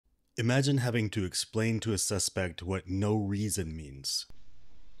Imagine having to explain to a suspect what no reason means.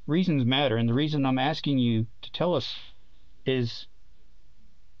 Reasons matter, and the reason I'm asking you to tell us is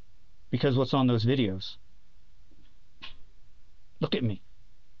because what's on those videos. Look at me.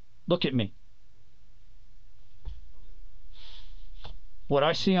 Look at me. What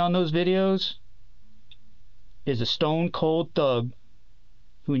I see on those videos is a stone cold thug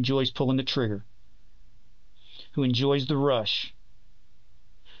who enjoys pulling the trigger, who enjoys the rush,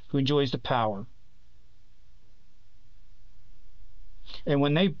 who enjoys the power. And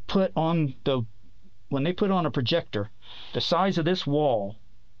when they put on a projector the size of this wall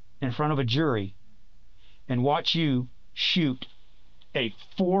in front of a jury and watch you shoot a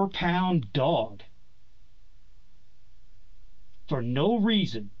 4-pound dog for no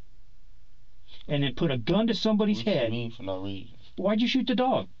reason, and then put a gun to somebody's head. What you mean for no reason? Why'd you shoot the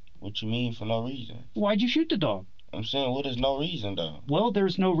dog? What you mean for no reason? Why'd you shoot the dog? I'm saying, what is no reason, though? Well,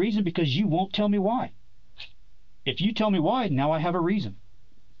 there's no reason because you won't tell me why. If you tell me why, now I have a reason.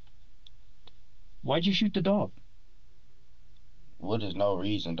 Why'd you shoot the dog? What is no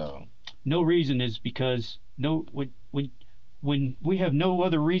reason, though? No reason is because when we have no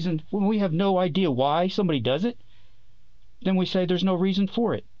other reason, when we have no idea why somebody does it, then we say there's no reason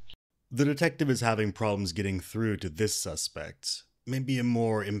for it. The detective is having problems getting through to this suspect. Maybe a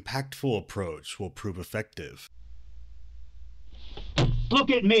more impactful approach will prove effective. Look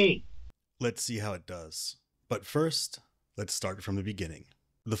at me! Let's see how it does. But first, let's start from the beginning.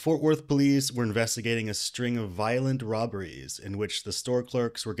 The Fort Worth police were investigating a string of violent robberies in which the store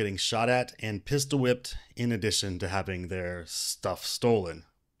clerks were getting shot at and pistol whipped in addition to having their stuff stolen,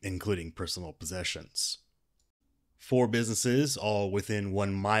 including personal possessions. 4 businesses, all within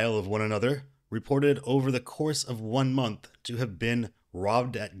 1 mile of one another, reported over the course of 1 month to have been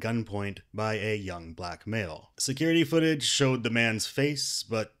robbed at gunpoint by a young black male. Security footage showed the man's face,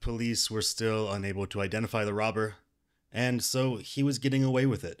 but police were still unable to identify the robber, and so he was getting away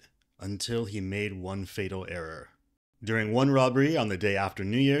with it until he made one fatal error. During one robbery on the day after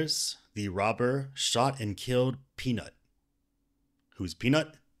New Year's, the robber shot and killed Peanut. Who's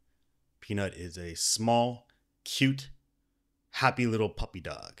Peanut? Peanut is a small, cute, happy little puppy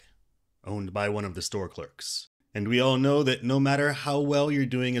dog owned by one of the store clerks. And we all know that no matter how well you're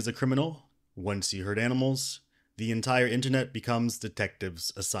doing as a criminal, once you hurt animals, the entire internet becomes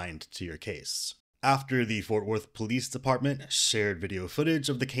detectives assigned to your case. After the Fort Worth Police Department shared video footage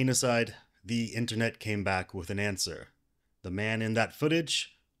of the canicide, the internet came back with an answer. The man in that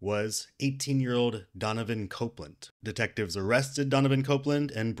footage was 18-year-old Donovan Copeland. Detectives arrested Donovan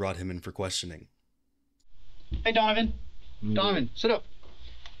Copeland and brought him in for questioning. Hey, Donovan. Donovan, sit up.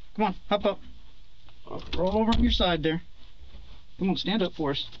 Come on, hop up. Roll over on your side there. Come on, stand up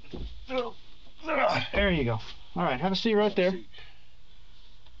for us. There you go. All right, have a seat right there. I'm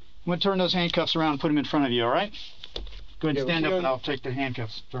going to turn those handcuffs around and put them in front of you, all right? Go ahead and stand up and I'll take the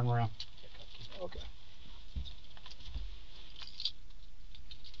handcuffs, turn them around. Okay.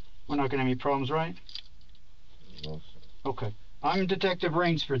 We're not going to have any problems, right? No, sir. Okay. I'm Detective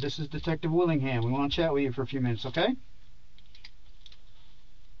Rainsford. This is Detective Willingham. We want to chat with you for a few minutes, okay?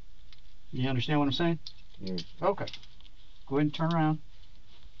 You understand what I'm saying? Yes. Okay. Go ahead and turn around.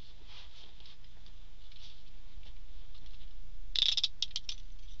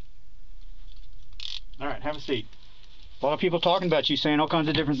 All right, have a seat. A lot of people talking about you, saying all kinds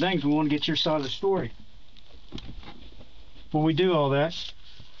of different things. We want to get your side of the story. Before we do all that,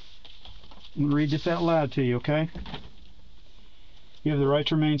 I'm going to read this out loud to you, okay? You have the right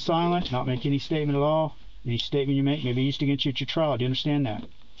to remain silent, not make any statement at all. Any statement you make may be used against you at your trial. Do you understand that?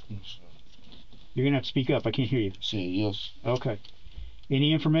 Yes, sir. You're going to have to speak up. I can't hear you. Say yes. Okay.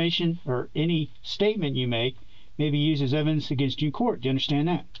 Any information or any statement you make may be used as evidence against you in court. Do you understand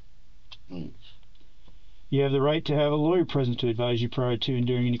that? Yes. You have the right to have a lawyer present to advise you prior to and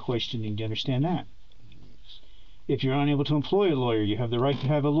during any questioning. Do you understand that? Yes. If you're unable to employ a lawyer, you have the right to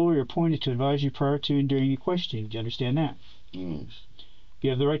have a lawyer appointed to advise you prior to and during any questioning. Do you understand that? Yes.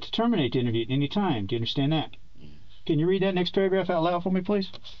 You have the right to terminate the interview at any time. Do you understand that? Yes. Can you read that next paragraph out loud for me, please?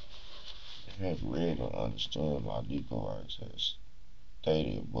 I have read and understood my legal rights as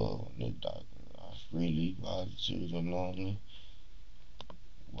stated above in this document. I freely, voluntarily, and knowingly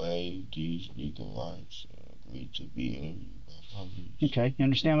waive these legal rights and agree to be interviewed by police. Okay, you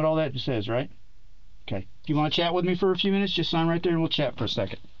understand what all that says, right? Okay. If you want to chat with me for a few minutes, just sign right there and we'll chat for a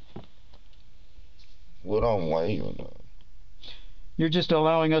second. What I'm waiving on? You're just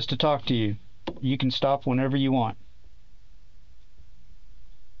allowing us to talk to you. You can stop whenever you want.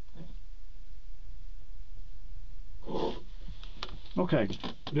 Okay,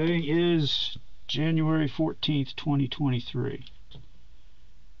 today is January 14th, 2023.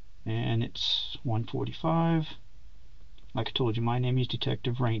 And it's 1:45. Like I told you, my name is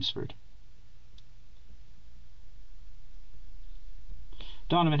Detective Rainsford.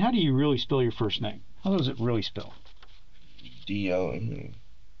 Donovan, how do you really spell your first name? How does it really spell? D-O-N.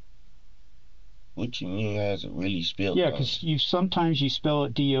 What you mean has it really spelled? Yeah, because sometimes you spell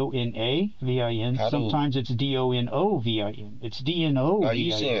it D-O-N-A-V-I-N. Sometimes it's D-O-N-O-V-I-N. It's D-N-O-V-I-N. Are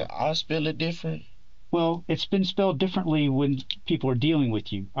you saying I spell it different? Well, it's been spelled differently when people are dealing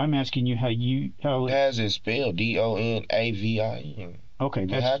with you. I'm asking you how How's it spelled? D-O-N-A-V-I-N. Okay,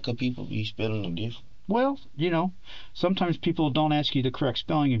 But how could people be spelling it different? Well, sometimes people don't ask you the correct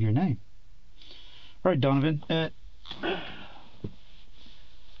spelling of your name. All right, Donovan.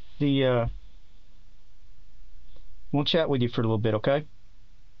 We'll chat with you for a little bit, okay?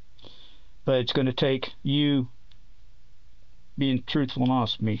 But it's going to take you being truthful and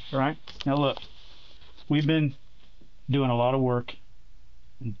honest with me, all right? Now, look, we've been doing a lot of work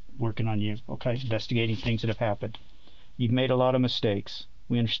and working on you, okay? Investigating things that have happened. You've made a lot of mistakes.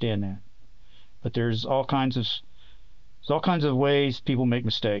 We understand that. But there's all kinds of ways people make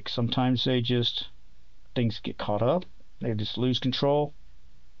mistakes. Sometimes things get caught up. They just lose control.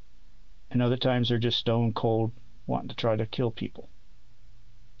 And other times they're just stone cold wanting to try to kill people.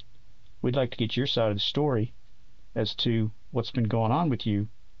 We'd like to get your side of the story as to what's been going on with you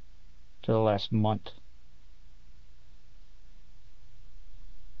for the last month.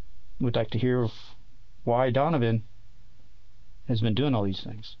 We'd like to hear why Donovan has been doing all these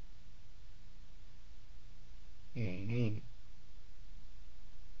things. Mm-hmm.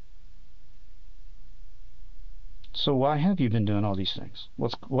 So why have you been doing all these things?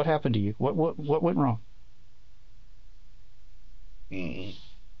 What happened to you? What went wrong? Mm-hmm.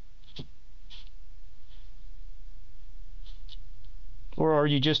 Or are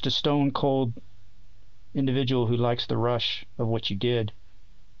you just a stone cold individual who likes the rush of what you did,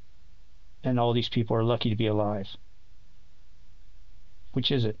 and all these people are lucky to be alive?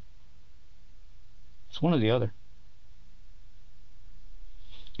 Which is it? It's one or the other.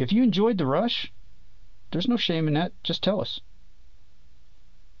 If you enjoyed the rush, there's no shame in that. Just tell us.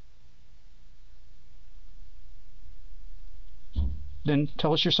 Then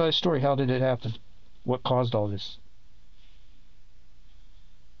tell us your side of the story. How did it happen? What caused all this?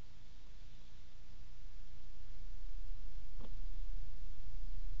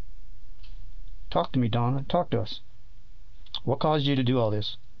 Talk to me, Donna. Talk to us. What caused you to do all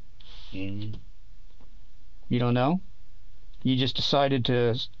this? Mm-hmm. You don't know? You just decided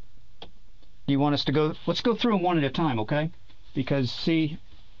to... Do you want us to go... Let's go through them one at a time, okay? Because, see,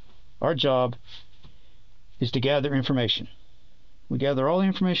 our job is to gather information. We gather all the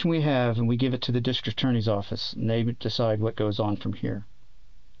information we have and we give it to the district attorney's office, and they decide what goes on from here.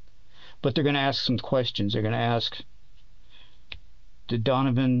 But they're going to ask some questions. They're going to ask, did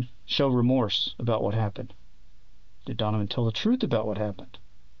Donovan show remorse about what happened? Did Donovan tell the truth about what happened?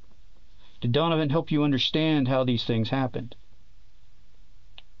 Did Donovan help you understand how these things happened?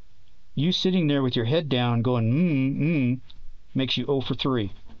 You sitting there with your head down going, makes you 0 for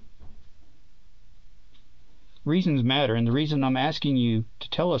 3. Reasons matter, and the reason I'm asking you to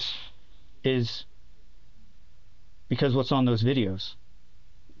tell us is because what's on those videos.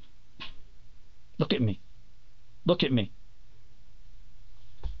 Look at me. Look at me.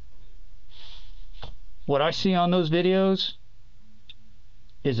 What I see on those videos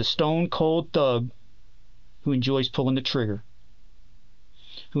is a stone cold thug who enjoys pulling the trigger,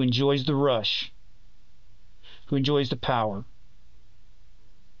 who enjoys the rush, who enjoys the power.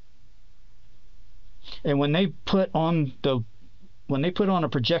 And when they put on a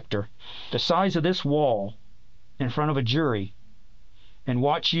projector the size of this wall in front of a jury and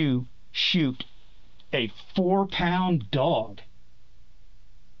watch you shoot a 4-pound dog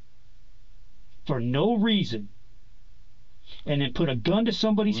for no reason, and then put a gun to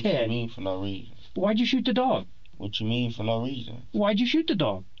somebody's head. What you mean for no reason? Why'd you shoot the dog? What you mean for no reason? Why'd you shoot the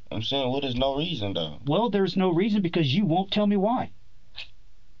dog? I'm saying, what is no reason, though? Well, there's no reason because you won't tell me why.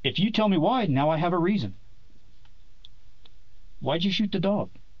 If you tell me why, now I have a reason. Why'd you shoot the dog?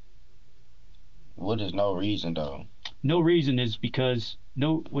 What is no reason, though? No reason is because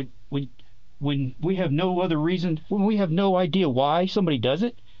when we have no other reason, when we have no idea why somebody does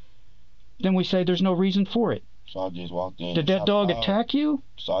it, then we say there's no reason for it. So I just walked in. Did that dog attack you?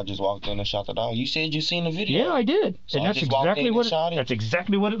 So I just walked in and shot the dog. You said you seen the video. Yeah, I did. So and I that's just walked exactly in what and shot it? That's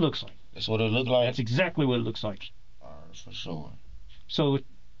exactly what it looks like. That's what it looked like? That's exactly what it looks like. For sure. So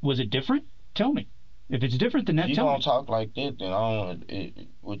was it different? Tell me. If it's different than that, you tell me. don't talk like that, then I don't.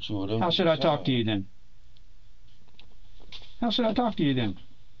 What you would. How should I talk to you then? How should I talk to you then?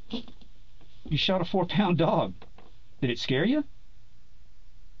 You shot a 4-pound dog. Did it scare you?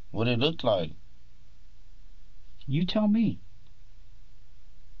 What it looked like? You tell me.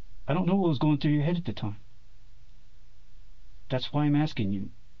 I don't know what was going through your head at the time. That's why I'm asking you.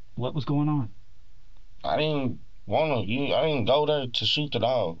 What was going on? I didn't I didn't go there to shoot the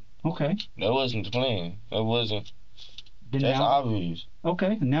dog. Okay. That wasn't the plan. That wasn't. Then That's now, obvious.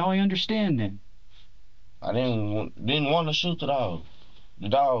 okay, now I understand then. I didn't want to shoot the dog. The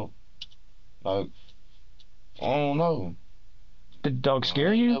dog, like, I don't know. Did the dog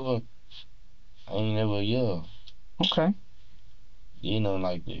scare you? I ain't never yell. Okay. You know,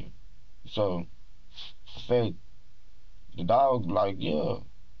 like that. So, in fact, the dog, like, yeah,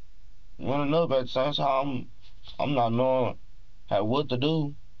 running up at the same time. I'm not knowing what to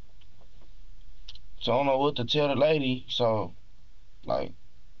do. So I don't know what to tell the lady. So, like,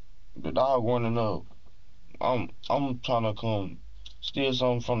 the dog running up. I'm trying to come steal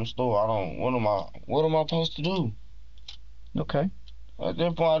something from the store. I don't. What am I supposed to do? Okay. At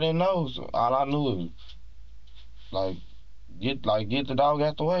that point, I didn't know. So all I knew was like get the dog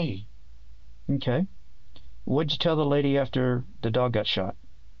out the way. Okay. What'd you tell the lady after the dog got shot?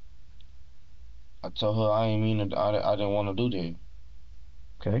 I told her I ain't mean to. I didn't want to do that.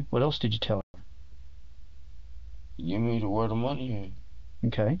 Okay. What else did you tell her? Give me where the money at.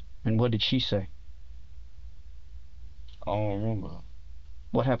 Okay. And what did she say? I don't remember.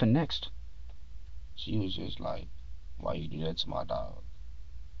 What happened next? She was just like, "Why you do that to my dog?"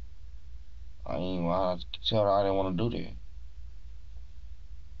 I ain't want to tell her I didn't want to do that.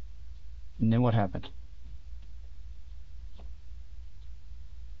 And then what happened?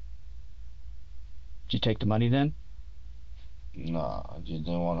 Did you take the money then? Nah, I just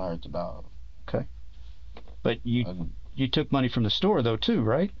didn't want to hurt the dog. Okay. But you took money from the store though too,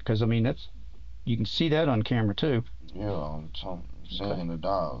 right? Because I mean that's you can see that on camera too. Yeah, I'm saying the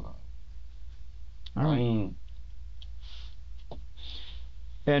dog. All right. I mean,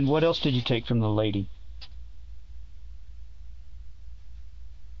 and what else did you take from the lady?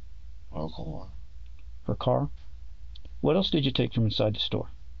 her car. Her car? What else did you take from inside the store?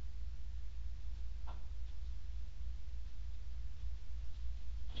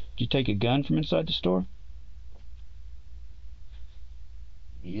 Did you take a gun from inside the store?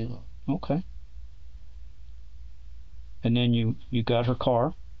 Yeah. Okay. And then you got her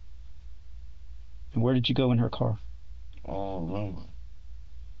car. And where did you go in her car? I don't remember.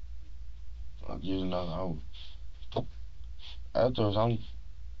 I just know afterwards I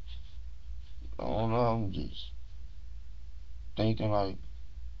don't know, I'm just thinking like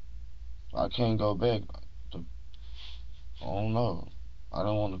I can't go back. I don't know. I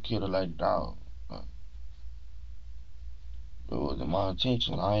don't want to kill the lady dog. Like, it wasn't my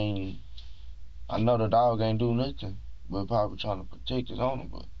intention. I know the dog ain't do nothing, but probably trying to protect his owner,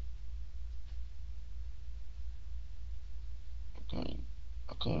 but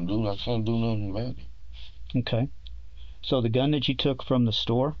I can't do nothing about it. Okay. So the gun that you took from the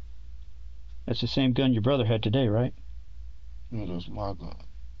store, that's the same gun your brother had today, right? Yeah, that's my gun.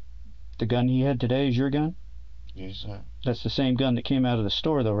 The gun he had today is your gun? Yes, sir. That's the same gun that came out of the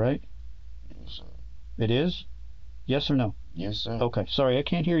store though, right? Yes, sir. It is? Yes or no? Yes, sir. Okay. Sorry, I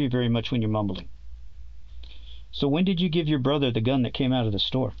can't hear you very much when you're mumbling. So when did you give your brother the gun that came out of the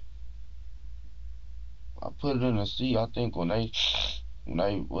store? I put it in the seat. I think when I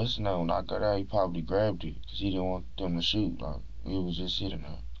got out, he probably grabbed it because he didn't want them to shoot. Like, it was just sitting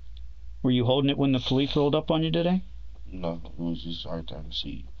there. Were you holding it when the police rolled up on you today? No, it was just right there in the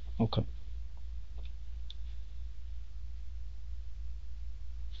seat. Okay.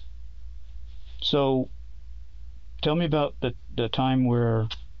 So tell me about the time where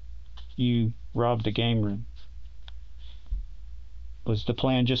you robbed the game room. Was the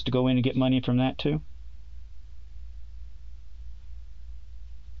plan just to go in and get money from that too?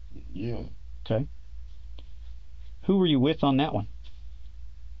 Yeah. Okay. Who were you with on that one?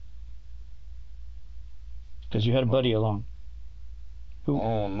 Because you had a buddy along. Who? I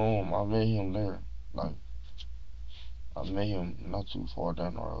don't know him. I met him there. Like, I met him not too far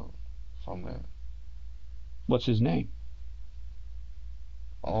down the road from there. What's his name?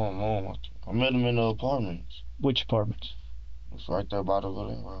 I don't know him. I met him in the apartments. Which apartments? It's right there by the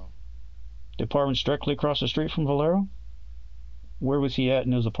Valero. The apartments directly across the street from Valero? Where was he at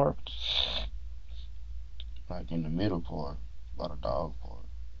in those apartments? Like in the middle part, by the dog part.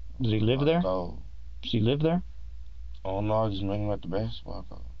 Does he live By there? the dog. Does he live there? I don't know. I just met him at the basketball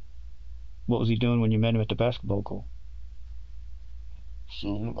court. What was he doing when you met him at the basketball court?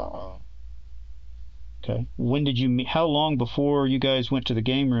 Shooting the ball. Okay. When did you meet? How long before you guys went to the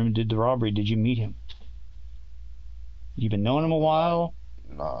game room and did the robbery did you meet him? You been knowing him a while?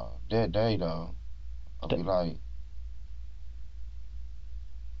 Nah, that day though, I be like,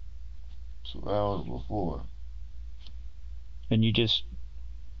 2 hours before. And you just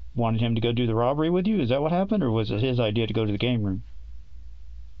wanted him to go do the robbery with you? Is that what happened? Or was it his idea to go to the game room?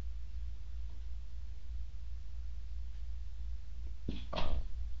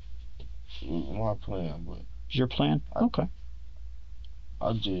 It was my plan, but Is your plan? Okay.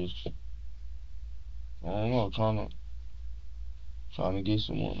 I just, I don't know, trying to get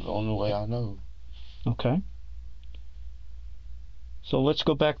someone the only way I know. Okay. So let's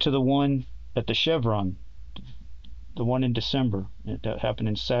go back to the one at the Chevron. The one in December. That happened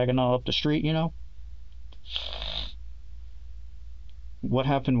in Saginaw up the street, you know? What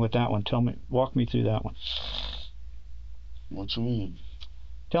happened with that one? Walk me through that one. What you mean?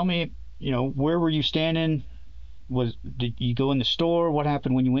 Tell me, you know, where were you standing? Did you go in the store? What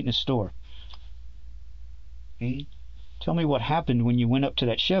happened when you went in the store? Tell me what happened when you went up to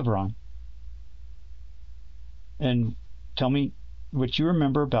that Chevron. And tell me what you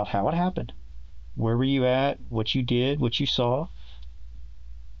remember about how it happened. Where were you at? What you did? What you saw?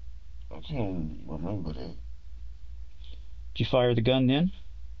 I can't remember that. Did you fire the gun then?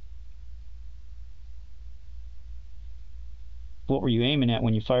 What were you aiming at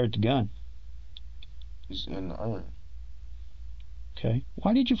when you fired the gun? It's in the earth. Okay.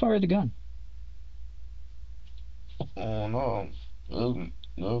 Why did you fire the gun? I don't know. It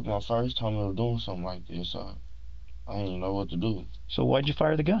was my first time ever doing something like this, so I didn't know what to do. So why'd you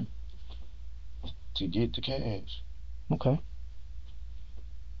fire the gun? To get the cash. Okay.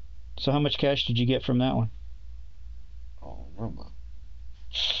 So how much cash did you get from that one? I don't remember.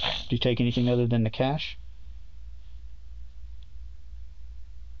 Did you take anything other than the cash?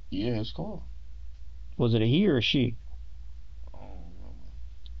 Yeah, it's cool. Was it a he or a she? I don't remember.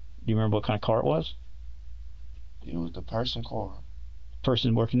 Do you remember what kind of car it was? It was the person car.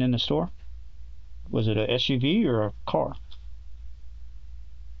 Person working in the store? Was it a SUV or a car?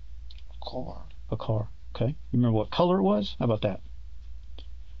 Car. A car. Okay. You remember what color it was? How about that?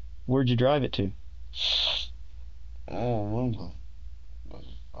 Where'd you drive it to? I don't remember. But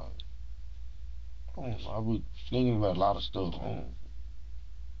I don't know. I was thinking about a lot of stuff.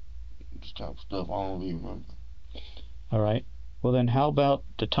 This type of stuff I don't really remember. All right. Well, then how about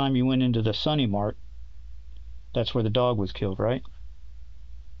the time you went into the Sunny Mart? That's where the dog was killed, right?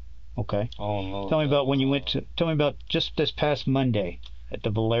 Okay. I don't know. Tell me about when you went to. Tell me about just this past Monday at the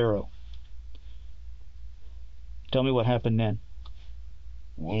Valero. Tell me what happened then.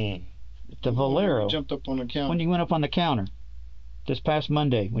 When? At the Valero. You jumped up on the counter. When you went up on the counter. This past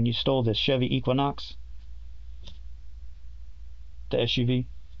Monday when you stole this Chevy Equinox. The SUV.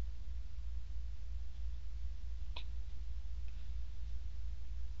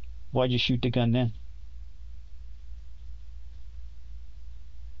 Why'd you shoot the gun then?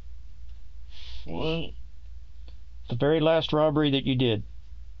 What? The very last robbery that you did.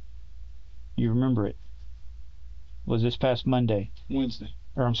 You remember it. Was this past Monday. Wednesday.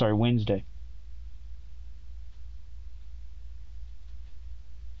 Or I'm sorry, Wednesday.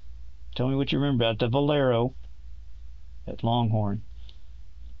 Tell me what you remember about the Valero at Longhorn.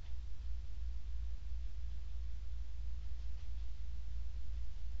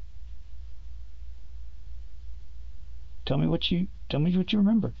 Tell me what you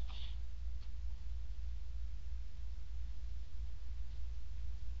remember.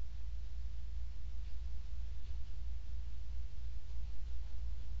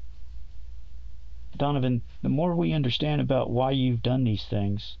 Donovan, the more we understand about why you've done these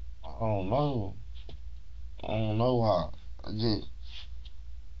things. I don't know. I don't know why. I just.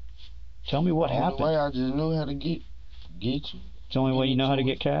 Tell me what happened. The only way I just knew how to get you. It's the only way you know how to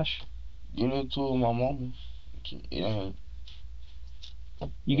get cash? Get into it with my mama.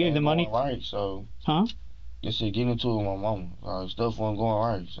 You gave the money? Right, so. Huh? They said get into it with my mama. Stuff wasn't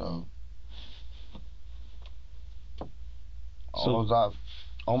going right, so. I was out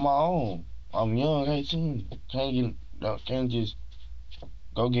on my own. I'm young, 18. Can't just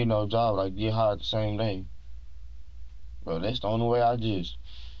go get no job, like get hired the same day. Bro, that's the only way I just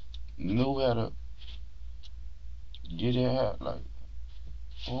knew how to get it out. Like,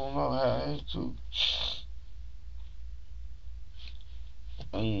 I don't know how I had to.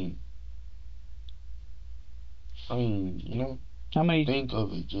 I mean, you know, think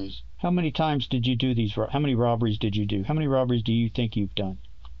of it just. How many times did you do these? How many robberies did you do? How many robberies do you think you've done?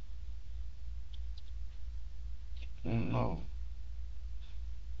 I don't know.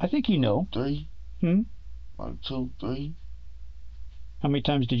 I think you know. 3. Hmm? Like 2, 3. How many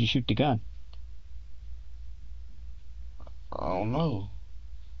times did you shoot the gun? I don't know.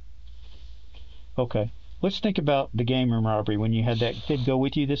 Okay. Let's think about the game room robbery when you had that kid go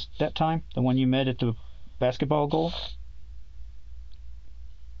with you that time, the one you met at the basketball goal.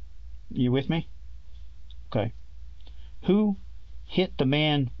 You with me? Okay. Who hit the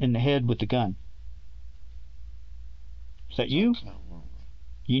man in the head with the gun? Is that you? I can't remember.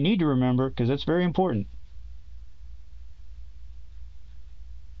 You need to remember, because that's very important.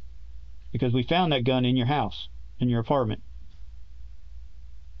 Because we found that gun in your house, in your apartment.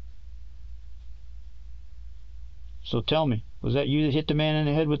 So tell me, was that you that hit the man in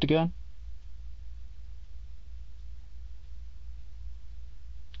the head with the gun?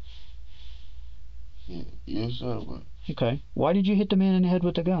 Yeah, yes, sir, but Okay. Why did you hit the man in the head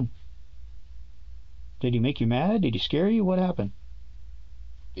with the gun? Did he make you mad? Did he scare you? What happened?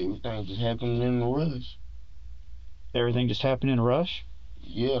 everything just happened in the rush. Everything just happened in a rush?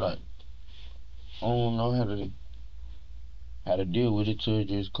 Yeah, like I don't know how to deal with it till it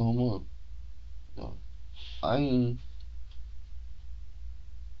just come up. No, I ain't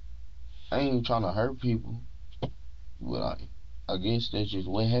trying to hurt people, but I guess that's just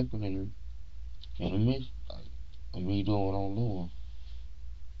what happened in the midst, like, of me doing what I'm doing.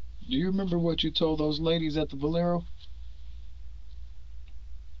 Do you remember what you told those ladies at the Valero?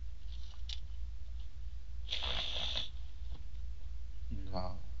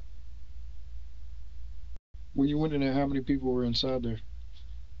 Nah, When you went in there, how many people were inside there?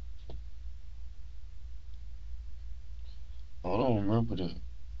 I don't remember that.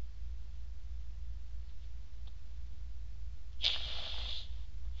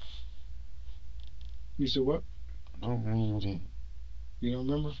 You said what? I don't remember that. You don't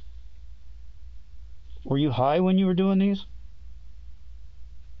remember? Were you high when you were doing these?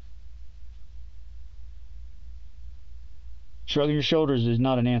 Shrugging your shoulders is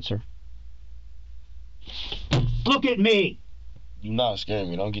not an answer. Look at me! You not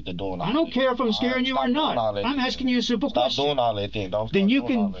scaring me. Don't get to doing all I don't that. care if I'm All scaring right, you stop or doing all not. that I'm then. asking you a simple Stop question. doing all that then. Don't Then start you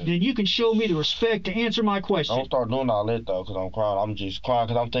doing all can that. then you can show me the respect to answer my question. Don't start doing all that though, cause I'm crying. I'm just crying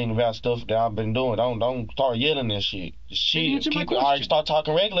cause I'm thinking about stuff that I've been doing. Don't start yelling and shit. Just Then chill. answer my Keep it. All right, question. start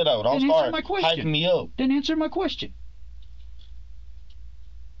talking regular though. Don't Then answer start my question. hyping me up. Then answer my question.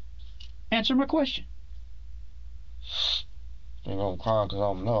 Answer my question. Think I'm crying cause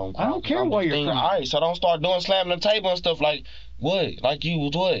I'm crying. I don't care I'm why just you're thinking, crying. all right, so don't start doing slamming the table and stuff like what? Like you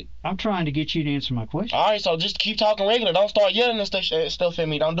was what? I'm trying to get you to answer my question. All right, so just keep talking regular. Don't start yelling and stuff at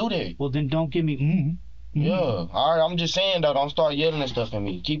me. Don't do that. Well, then don't give me Yeah. All right, I'm just saying though, don't start yelling and stuff at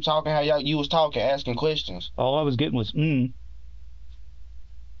me. Keep talking how you was talking, asking questions. All I was getting was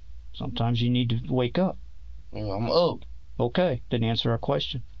Sometimes you need to wake up. Yeah, I'm up. Okay, then answer our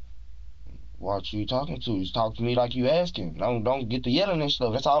question. What you talking to? You talk to me like you asking. Don't get the yelling and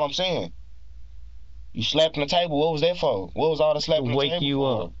stuff. That's all I'm saying. You slapping the table. What was that for? What was all the To slapping the wake table you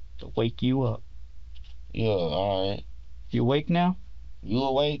for? up. To wake you up. Yeah, all right. You awake now? You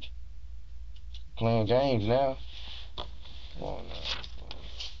awake? Playing games now? Come on now.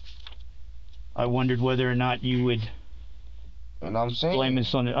 I wondered whether or not you would And I'm saying. blame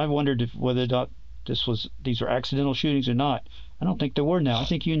this on it. I wondered if whether or not these were accidental shootings or not. I don't think they were now. I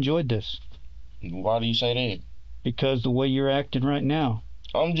think you enjoyed this. Why do you say that? Because the way you're acting right now.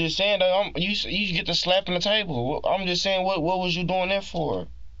 I'm just saying that you get to slapping the table. I'm just saying what was you doing that for?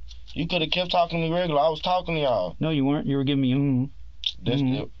 You could have kept talking to me regular. I was talking to y'all. No, you weren't. You were giving me That's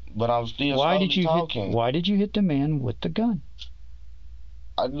but I was still Why slowly did you talking. why did you hit the man with the gun?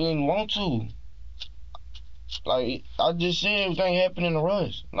 I didn't want to. Like I just said, everything happened in a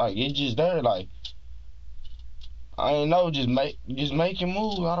rush. Like it's just there. Like I ain't know. Just make it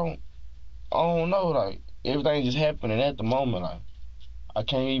move. I don't know. Like everything just happening at the moment. Like I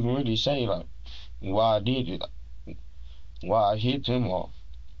can't even really say like why I did it, like, why I hit him off.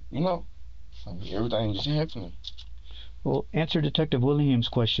 You know, like, everything just happening. Well, answer Detective Williams'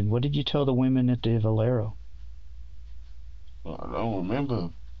 question. What did you tell the women at the Valero? I don't remember.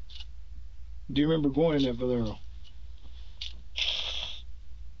 Do you remember going in that Valero?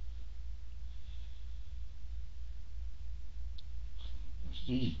 Let's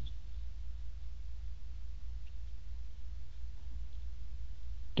see.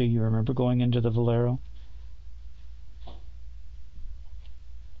 Do you remember going into the Valero?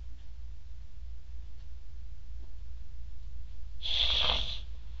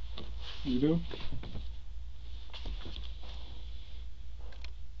 You do?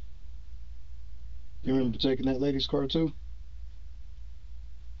 You remember taking that lady's car too?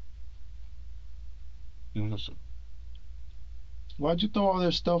 Yes, sir. Why'd you throw all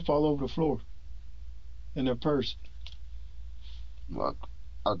their stuff all over the floor? In their purse? Like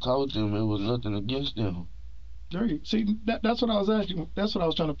I told them it was nothing against them. There you see. That's what I was asking. That's what I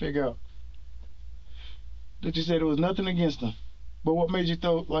was trying to figure out. That you said there was nothing against them, but what made you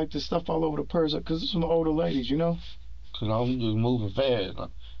throw like the stuff all over the purse? Because it's some older ladies, you know. Cause I'm just moving fast. Like,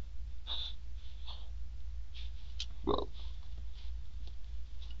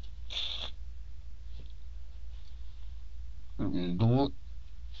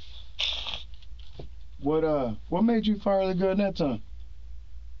 What made you fire the gun that time?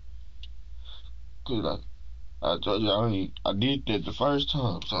 Cause I told you I did that the first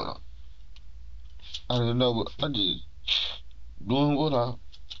time, so I didn't know what I just doing what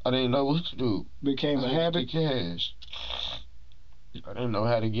I didn't know what to do. Became a habit. The cash. I didn't know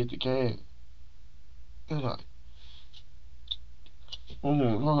how to get the cash. And like,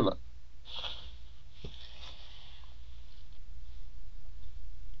 hold up.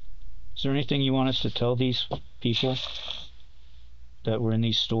 Is there anything you want us to tell these people that were in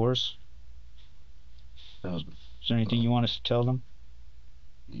these stores? Is there anything you want us to tell them?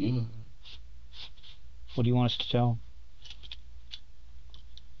 Yeah. What do you want us to tell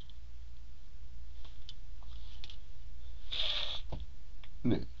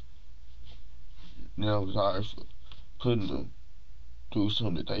them? I'm sorry for putting them through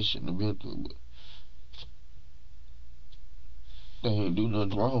something that they shouldn't have been through, but they ain't do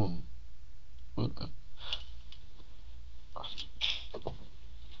nothing wrong. But I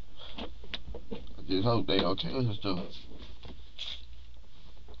just hope they okay and stuff.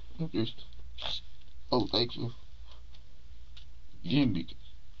 Just hope they can give me.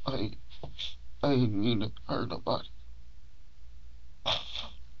 I ain't mean to hurt nobody.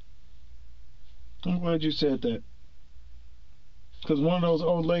 I'm glad you said that. Cause one of those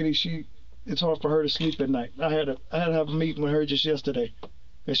old ladies, it's hard for her to sleep at night. I had to have a meeting with her just yesterday,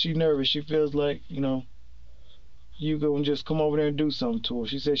 cause she's nervous. She feels like you go and just come over there and do something to her.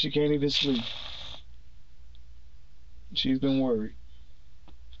 She said she can't even sleep. She's been worried.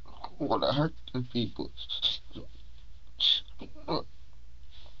 I want to hurt the people.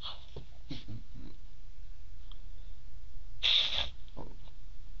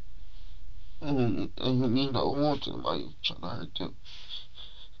 And I want to, like, trying to hurt them.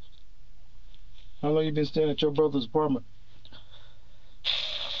 How long you been staying at your brother's apartment?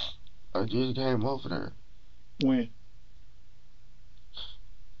 I just came over there. When?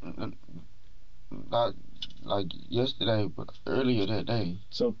 Not like yesterday, but earlier that day.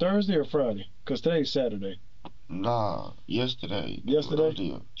 So Thursday or Friday? Cause today's Saturday. Nah, yesterday.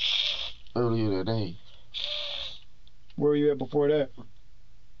 Yesterday? Earlier that day. Where were you at before that?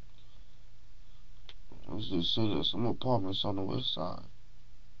 I was just sitting at some apartments on the west side.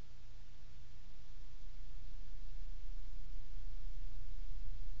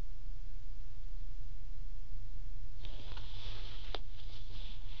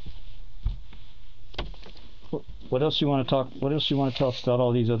 What else you want to talk? What else you want to tell us about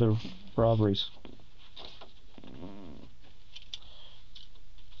all these other robberies?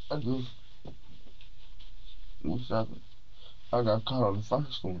 I just wish I got caught on the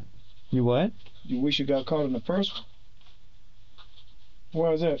first one. You what? You wish you got caught in the first one?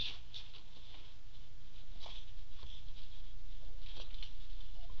 Why is that?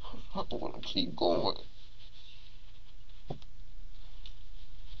 I want to keep going.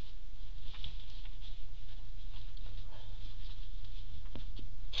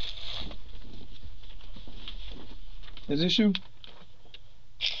 Is this you?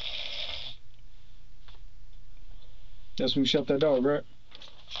 That's when you shot that dog, right?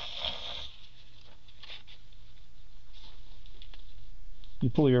 You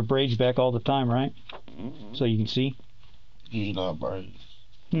pull your braids back all the time, right? So you can see? You're not brave.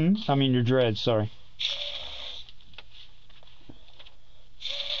 I mean your dreads, sorry.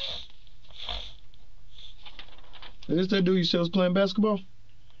 Is this that dude you said was playing basketball?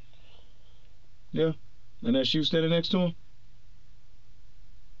 Yeah. And that's you standing next to him?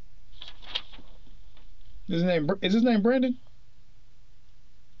 Is his name Brandon?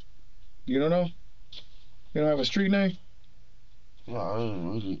 You don't know? You don't have a street name? No, I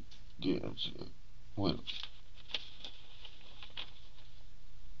didn't really get into it with him.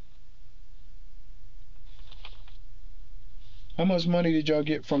 How much money did y'all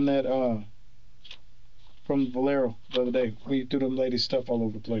get from that from Valero the other day when you threw them ladies' stuff all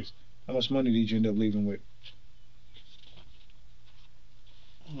over the place? How much money did you end up leaving with?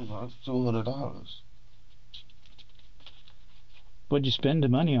 About $200. What'd you spend the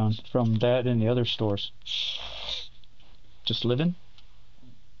money on from that and the other stores? Just living?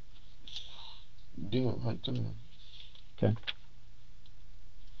 Yeah, right there. Okay.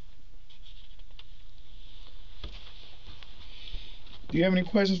 Do you have any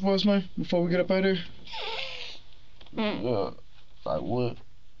questions for us, man, before we get up out of here? Yeah, like what?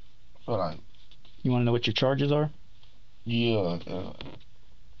 So like, You want to know what your charges are? yeah.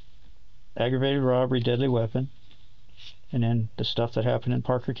 Aggravated robbery, deadly weapon, and then the stuff that happened in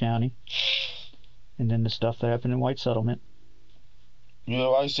Parker County, and then the stuff that happened in White Settlement. Yeah,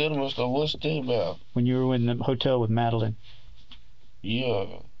 like settlement stuff. What's that about? When you were in the hotel with Madeline.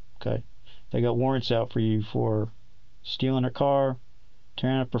 Yeah. Okay. They got warrants out for you for stealing her car,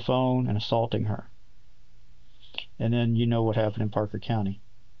 tearing up her phone, and assaulting her. And then you know what happened in Parker County.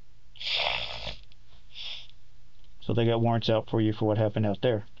 So they got warrants out for you for what happened out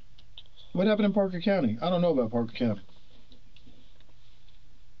there. What happened in Parker County? I don't know about Parker County.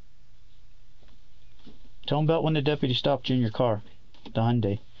 Tell them about when the deputy stopped you in your car, the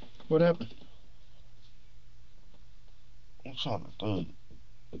Hyundai. What happened? I'm trying to think.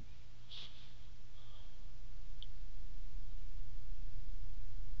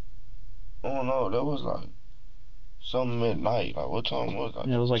 I don't know. That was like something midnight. Like what time was it?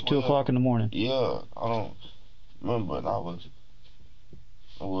 Yeah, it was like 2 o'clock in the morning. Yeah, I don't remember. And I wasn't.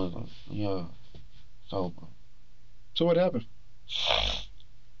 Yeah, sober. So what happened?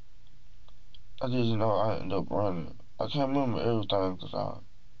 I just know I ended up running. I can't remember everything because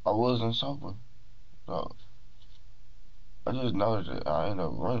I wasn't sober. So I just know that I ended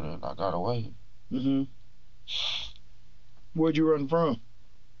up running. I got away. Mm-hmm. Where'd you run from?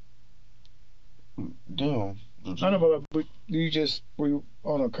 Damn. I know, but were you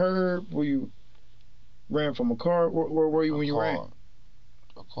on a curb? Were you ran from a car? Where were you when you ran?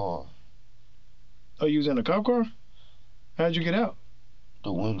 A car. Oh, you was in a cop car? How'd you get out?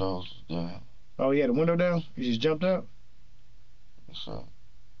 The windows was down. Oh, you had the window down? You just jumped out? So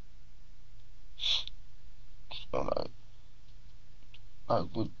like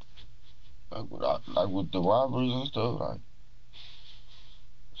with the robberies and stuff, like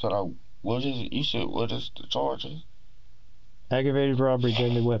so like what is it? You said what is the charges? Aggravated robbery,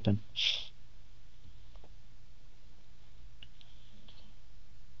 deadly weapon.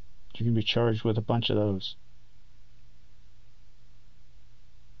 You can be charged with a bunch of those.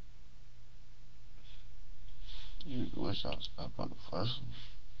 You wish I was up on the first one.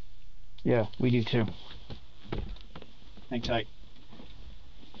 Yeah, we do too. Hang tight.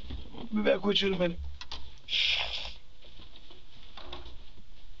 Be back with you in a minute.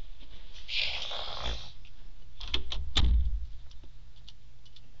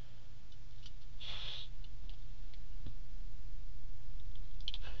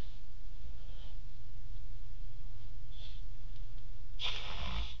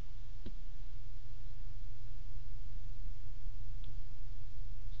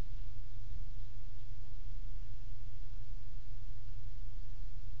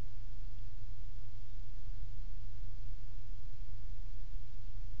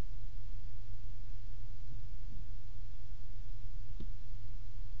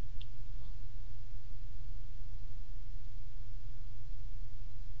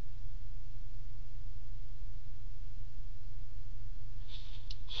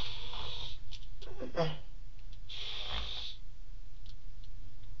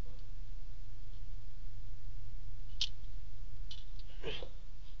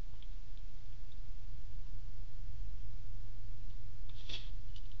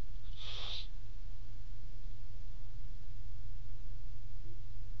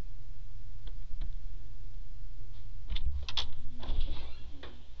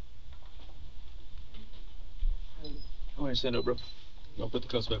 Go ahead and stand up, bro. I'll put the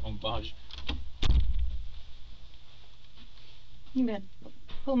cuffs back on behind you. You better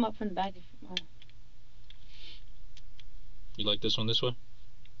pull them up from the back if you want. You like this way?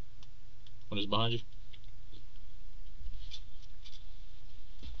 When it's behind you?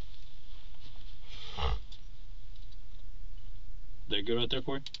 They're good right there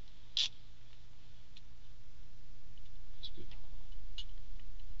for you? That's good.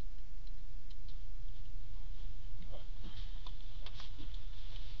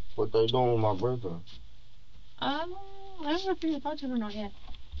 What they doing with my brother? I don't know if you talked to him or not yet.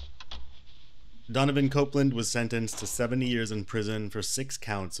 Donovan Copeland was sentenced to 70 years in prison for 6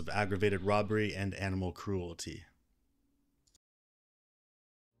 counts of aggravated robbery and animal cruelty.